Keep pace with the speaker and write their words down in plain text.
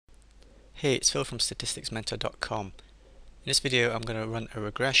Hey, it's Phil from statisticsmentor.com. In this video I'm going to run a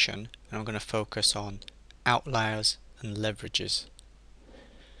regression and I'm going to focus on outliers and leverages.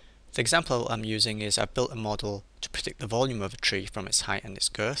 The example I'm using is I've built a model to predict the volume of a tree from its height and its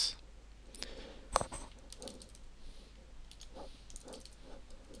girth.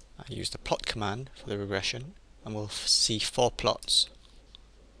 I use the plot command for the regression and we'll see 4 plots.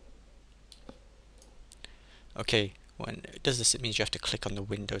 Okay, when it does this, it means you have to click on the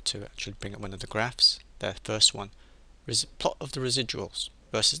window to actually bring up one of the graphs. The first one, plot of the residuals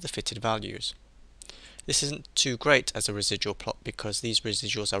versus the fitted values. This isn't too great as a residual plot because these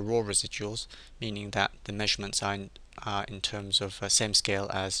residuals are raw residuals, meaning that the measurements are in terms of same scale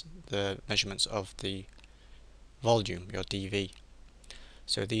as the measurements of the volume, your dV.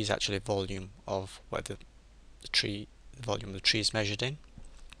 So these are actually volume of whether the volume of the tree is measured in.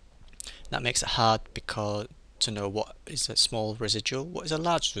 That makes it hard because to know what is a small residual, what is a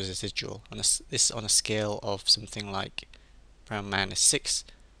large residual. This on a scale of something like around -6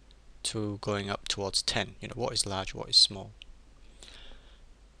 to going up towards 10. You know, what is large, what is small.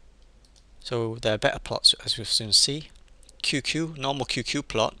 So there are better plots, as we'll soon see. QQ, normal QQ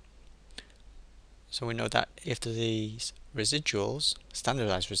plot. So we know that if these residuals,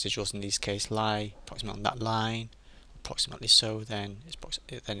 standardized residuals in this case, lie approximately on that line, approximately so, then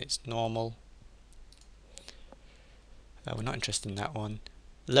it's normal. We're not interested in that one.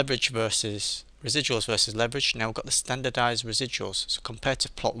 Leverage versus residuals versus leverage. Now we've got the standardized residuals. So compared to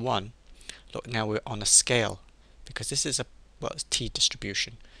plot 1, look, now we're on a scale because this is it's t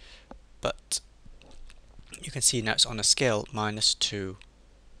distribution. But you can see now it's on a scale -2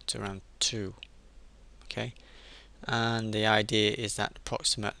 to around 2. Okay, and the idea is that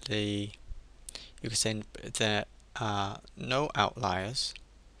approximately you can say there are no outliers.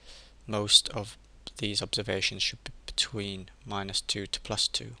 Most of these observations should be between -2 to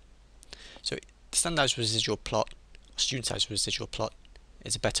 +2. So the standardized residual plot, or studentized residual plot,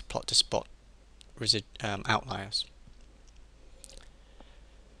 is a better plot to spot outliers.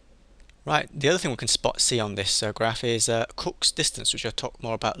 Right, the other thing we can see on this graph is Cook's distance, which I'll talk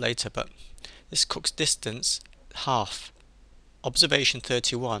more about later, but this Cook's distance, half. Observation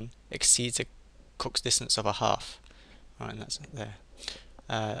 31 exceeds a Cook's distance of a half. Right, and that's there.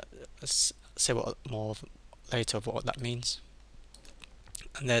 Let's say more later of what that means.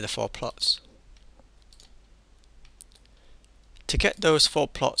 And they're the 4 plots. To get those 4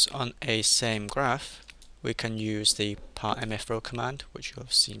 plots on a same graph, we can use the parmfrow command, which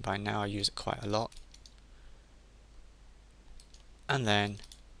you've seen by now. I use it quite a lot. And then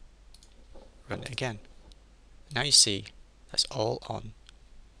run it again. Now you see that's all on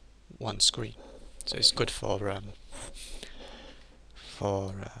one screen. So it's good for when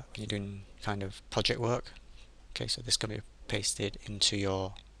you're doing kind of project work. Okay, so this can be pasted into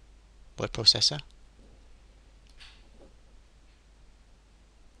your word processor.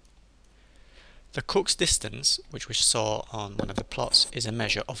 The Cook's distance, which we saw on one of the plots, is a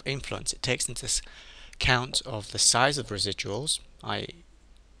measure of influence. It takes into account of the size of residuals,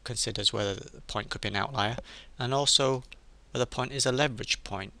 considers whether the point could be an outlier, and also whether the point is a leverage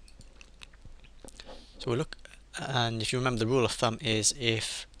point. So we look, and if you remember, the rule of thumb is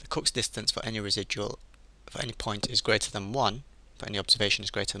if the Cook's distance for any residual, for any point is greater than 1, for any observation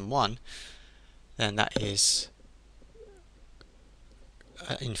is greater than 1, then that is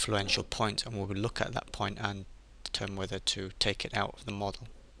an influential point, and we will look at that point and determine whether to take it out of the model.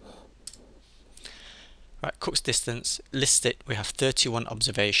 Right, Cook's distance, list it, we have 31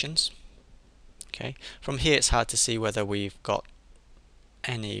 observations. Okay, from here it's hard to see whether we've got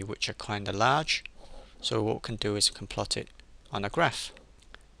any which are kind of large, so what we can do is we can plot it on a graph.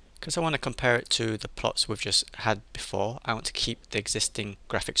 Because I want to compare it to the plots we've just had before, I want to keep the existing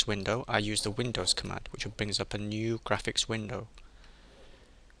graphics window. I use the Windows command, which brings up a new graphics window.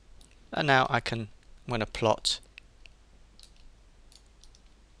 And now I'm going to plot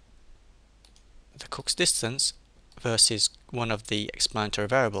the Cook's distance versus one of the explanatory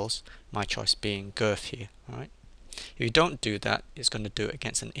variables, my choice being girth here. Alright. If you don't do that, it's going to do it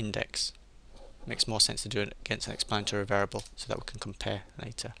against an index. It makes more sense to do it against an explanatory variable so that we can compare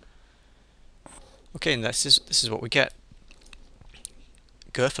later. Okay, and this is what we get.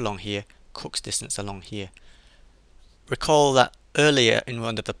 Girth along here, Cook's distance along here. Recall that earlier in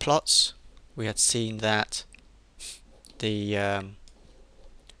one of the plots we had seen that so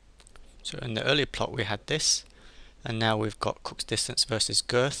in the earlier plot we had this, and now we've got Cook's distance versus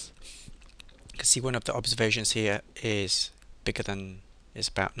girth. You can see one of the observations here is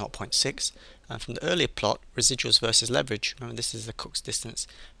about 0.6, and from the earlier plot, residuals versus leverage, remember this is the Cook's distance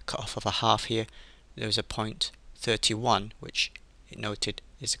cut off of a half here. There was a point 31 which it noted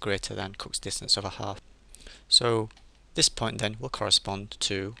is greater than Cook's distance over half. So this point then will correspond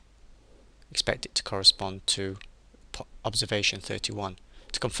to, expect it to correspond to observation 31.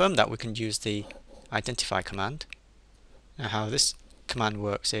 To confirm that, we can use the identify command. Now how this command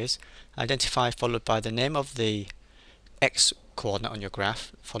works is identify followed by the name of the x coordinate on your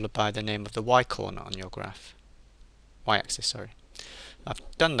graph followed by the name of the y coordinate on your graph, y-axis, sorry. I've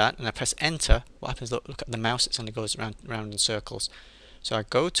done that and I press enter. What happens, look at the mouse, it only goes round in circles. So I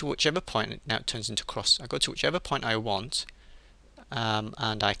go to whichever point, now it turns into cross. I go to whichever point I want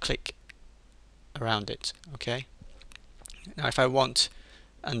and I click around it. Okay. Now if I want,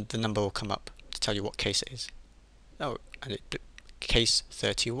 and the number will come up to tell you what case it is. Oh, and case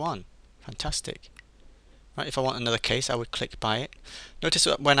 31. Fantastic. Right, if I want another case, I would click by it. Notice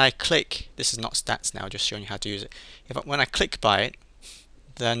that when I click, this is not stats now, just showing you how to use it. When I click by it,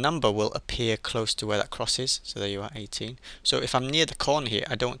 the number will appear close to where that cross is. So there you are, 18. So if I'm near the corner here,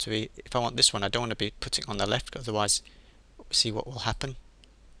 I don't want to be, if I want this one, I don't want to be putting it on the left, otherwise see what will happen.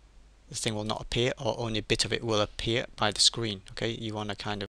 This thing will not appear, or only a bit of it will appear by the screen. Okay, you want to kind of